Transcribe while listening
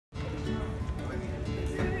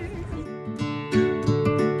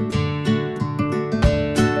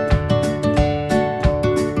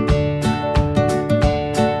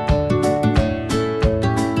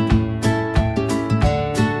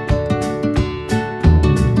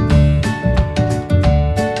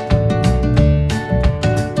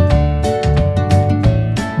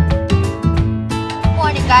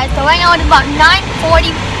So right now it's about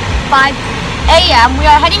 9:45 a.m. We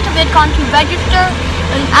are heading to Vidcon to register,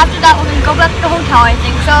 and after that we're gonna go back to the hotel, I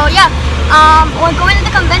think. So yeah, we're going to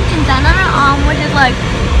the convention center, which is like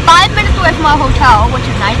 5 minutes away from our hotel, which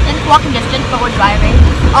is nice. And it's walking distance, but we're driving.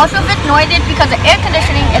 Also, if it's noisy, it's because the air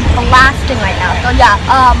conditioning is blasting right now. So yeah,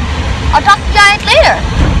 I'll talk to you guys later.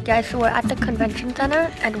 Guys, so we're at the convention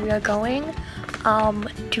center and we are going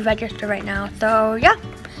to register right now. So yeah,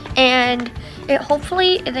 and it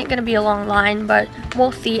hopefully isn't gonna be a long line, but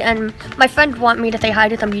we'll see. And my friends want me to say hi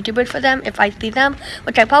to some YouTubers for them if I see them,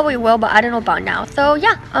 which I probably will, but I don't know about now. So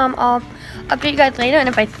yeah, I'll update you guys later, and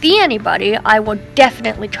if I see anybody, I will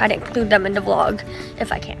definitely try to include them in the vlog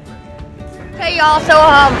if I can. Okay, y'all, so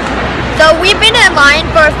we've been in line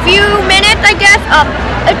for a few minutes, I guess.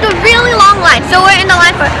 It's a really long line. So we're in the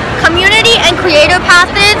line for community and creator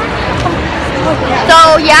passes.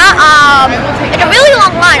 So yeah, it's a really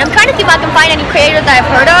long line. I'm trying to see if I can find any creators that I've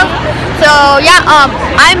heard of. So yeah,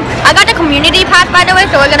 I got the community pass, by the way,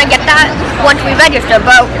 so we're gonna get that once we register,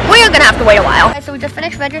 but we're gonna have to wait a while. Okay, so we just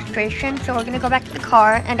finished registration, so we're gonna go back to the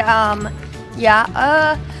car, and yeah,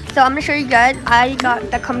 so I'm gonna show you guys. I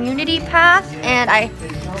got the community pass, and I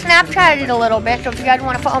Snapchatted a little bit. So if you guys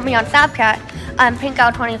want to follow me on Snapchat, I'm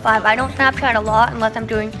PinkOut25. I don't Snapchat a lot unless I'm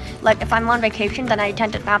doing, like, if I'm on vacation, then I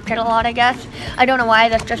tend to Snapchat a lot, I guess. I don't know why,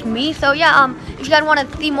 that's just me. So yeah, if you guys want to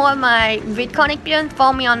see more of my VidCon experience,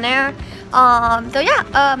 follow me on there. So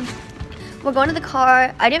yeah, we're going to the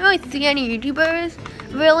car. I didn't really see any YouTubers.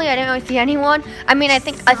 Really, I didn't really see anyone. I mean, I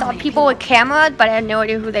think I saw people with cameras, but I had no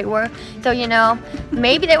idea who they were. So, you know,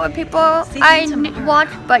 maybe they were people I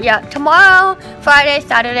watched. But yeah, tomorrow, Friday,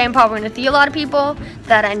 Saturday, I'm probably going to see a lot of people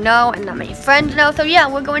that I know and not many friends know. So yeah,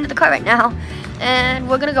 we're going to the car right now, and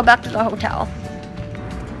we're going to go back to the hotel.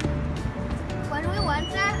 When we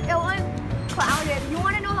went there, it was crowded. You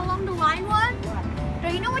want to know how long the line was? So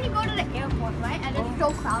you know when you go to the airport, right, and it's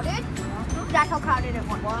so crowded? That's how crowded it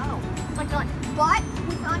was. Wow. But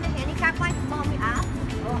we found a handicap line, Mommy asked,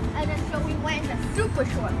 and then so we went in a super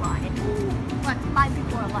short line, like 5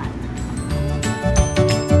 people or less.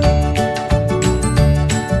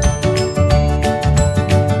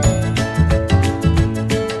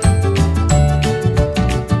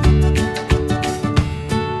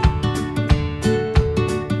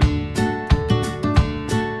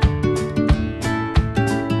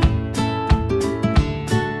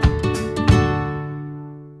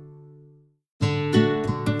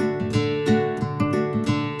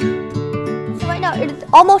 It's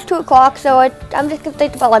almost 2 o'clock, so I'm just gonna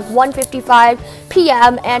think about like 1:55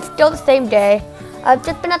 p.m. and still the same day. I've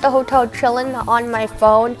just been at the hotel chilling on my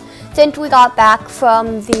phone since we got back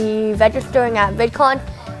from the registering at VidCon.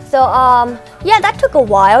 So yeah, that took a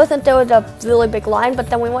while since there was a really big line, but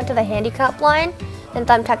then we went to the handicap line since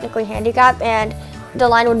I'm technically handicapped, and the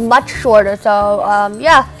line was much shorter. So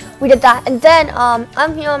yeah, we did that, and then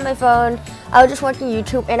I'm here on my phone. I was just watching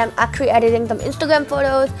YouTube, and I'm actually editing some Instagram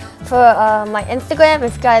photos for my Instagram.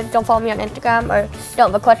 If you guys don't follow me on Instagram or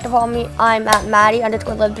don't request to follow me, I'm at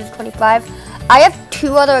Maddie_lives25. I have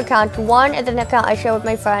 2 other accounts. One is an account I share with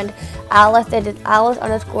my friend Alice. It is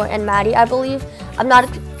Alice_and Maddie, I believe. I'm not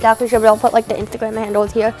exactly sure, but I'll put like the Instagram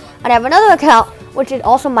handles here. And I have another account, which is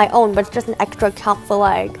also my own, but it's just an extra account for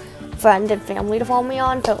like friends and family to follow me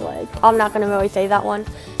on. So like, I'm not gonna really say that one.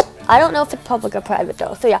 I don't know if it's public or private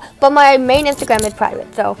though, so yeah. But my main Instagram is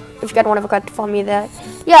private, so if you guys want to forget to follow me there.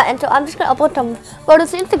 Yeah, and so I'm just gonna upload some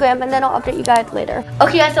photos to Instagram, and then I'll update you guys later.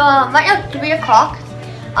 Okay guys, so right now it's 3 o'clock,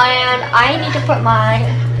 and I need to put my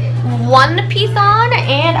one piece on,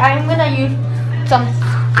 and I'm gonna use some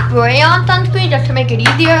spray on sunscreen just to make it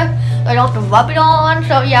easier. I don't have to rub it on,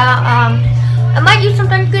 so yeah, I might use some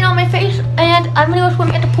sunscreen on my face, and I'm gonna go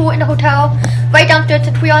swimming at the pool in the hotel right downstairs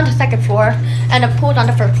since we're on the 2nd floor and the pool's on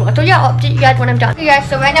the 1st floor. So yeah, I'll update you guys when I'm done. Okay guys,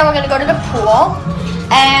 so right now we're gonna go to the pool,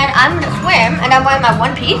 and I'm gonna swim, and I'm wearing my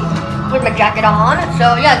one piece with my jacket on.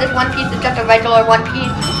 So yeah, this one piece is just a regular one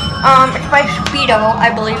piece. It's by Speedo, I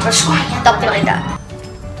believe, or something like that.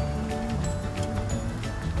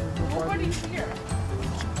 Nobody's here.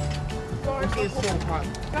 It's so hot.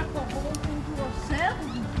 Got the whole thing to ourselves.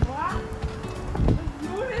 What? The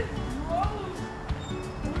unit gross.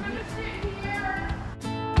 We're gonna sit here.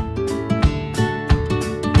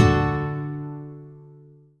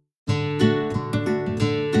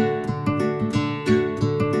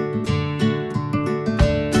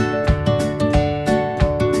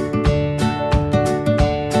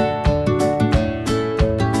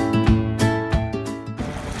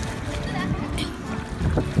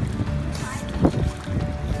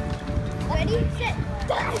 Ready, sit.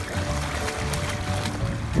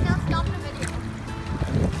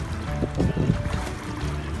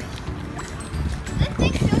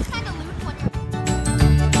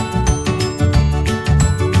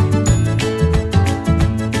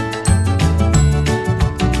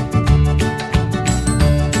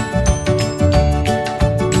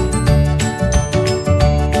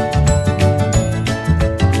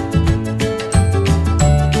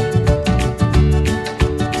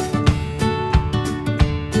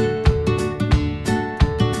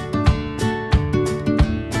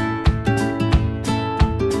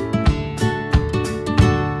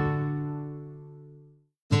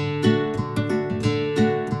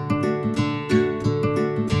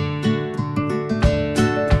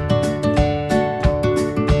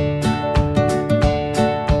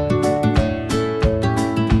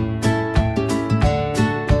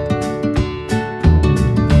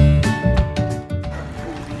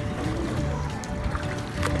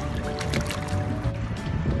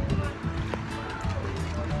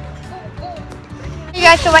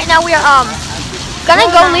 so right now we are gonna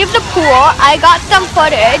go leave the pool. I got some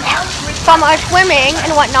footage from our swimming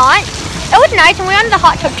and whatnot. It was nice, and we're on the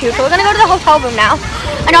hot tub too, so we're gonna go to the hotel room now.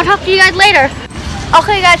 And I'll talk to you guys later.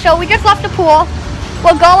 Okay guys, so we just left the pool.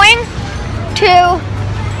 We're going to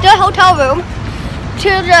the hotel room to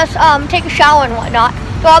just take a shower and whatnot.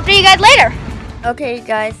 So I'll see you guys later. Okay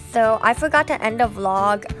guys, so I forgot to end the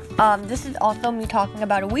vlog. This is also me talking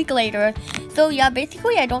about a week later. So yeah,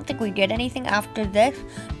 basically I don't think we did anything after this,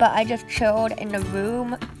 but I just chilled in the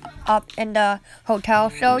room up in the hotel.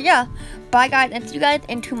 So yeah, bye guys, and see you guys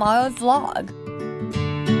in tomorrow's vlog.